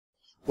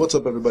What's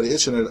up, everybody?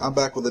 It's Nerd. I'm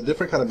back with a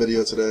different kind of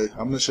video today.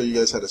 I'm going to show you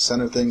guys how to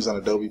center things on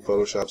Adobe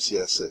Photoshop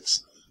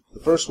CS6. The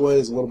first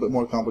way is a little bit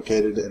more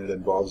complicated and it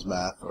involves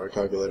math or a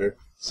calculator.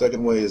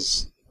 Second way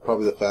is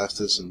probably the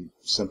fastest and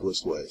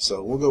simplest way.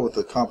 So we'll go with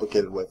the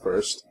complicated way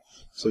first.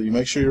 So you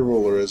make sure your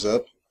ruler is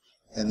up,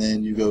 and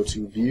then you go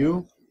to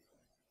View,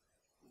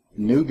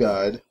 New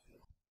Guide,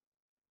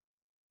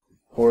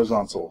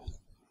 Horizontal.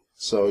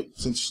 So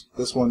since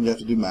this one you have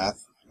to do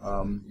math,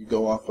 you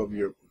go off of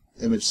your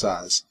image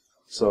size.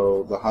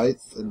 So the height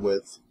and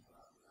width.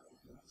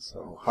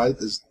 So height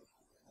is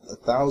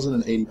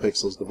 1080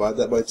 pixels. Divide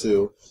that by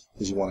 2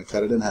 because you want to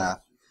cut it in half,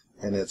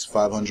 and it's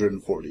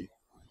 540.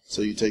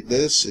 So you take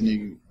this and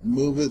you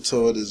move it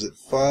so it is at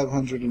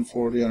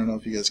 540. I don't know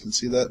if you guys can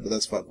see that, but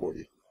that's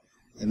 540.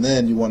 And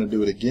then you want to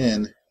do it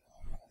again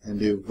and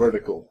do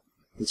vertical.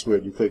 It's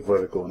weird. You pick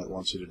vertical and it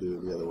wants you to do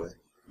it the other way.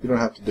 You don't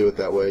have to do it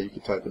that way. You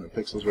can type in the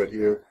pixels right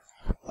here.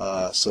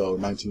 So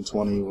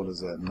 1920. What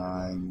is that?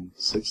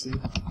 960.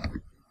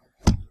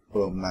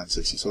 Boom,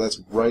 960. So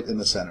that's right in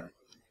the center.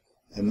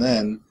 And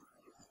then,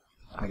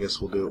 I guess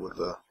we'll do it with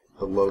the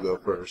logo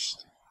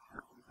first.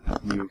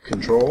 You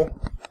control,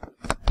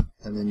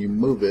 and then you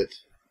move it,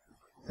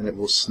 and it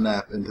will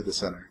snap into the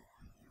center.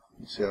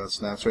 You see how it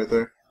snaps right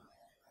there?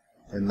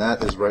 And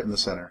that is right in the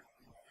center.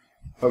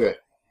 Okay,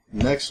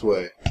 next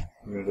way,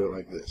 we're going to do it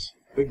like this.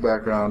 Big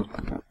background,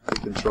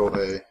 hit Control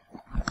A,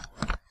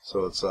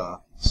 so it's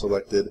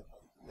selected.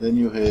 Then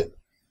you hit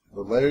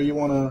the layer you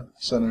want to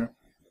center,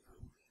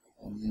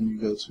 and then you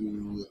go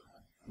to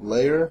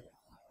Layer,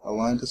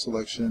 Align to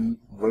Selection,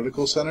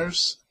 Vertical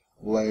Centers,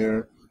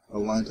 Layer,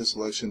 Align to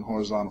Selection,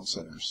 Horizontal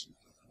Centers.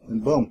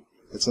 And boom,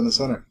 it's in the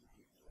center.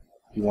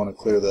 If you want to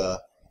clear the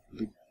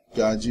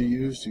guides you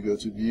used, you go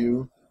to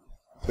View,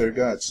 Clear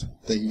Guides.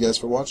 Thank you guys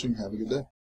for watching. Have a good day.